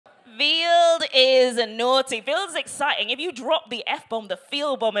Field is naughty. Field is exciting. If you drop the F-bomb, the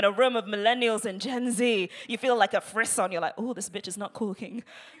field bomb in a room of millennials and Gen Z, you feel like a frisson. You're like, oh, this bitch is not cooking.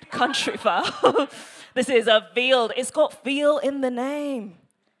 Country foul. This is a field. It's got feel in the name.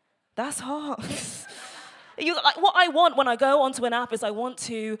 That's hot. Like, what I want when I go onto an app is I want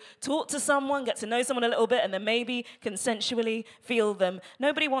to talk to someone, get to know someone a little bit, and then maybe consensually feel them.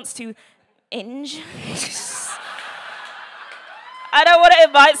 Nobody wants to inge. I don't want to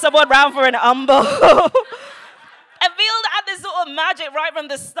invite someone round for an umbo. I feel had this sort of magic right from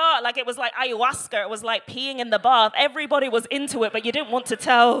the start. Like it was like ayahuasca. It was like peeing in the bath. Everybody was into it, but you didn't want to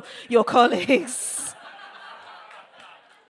tell your colleagues.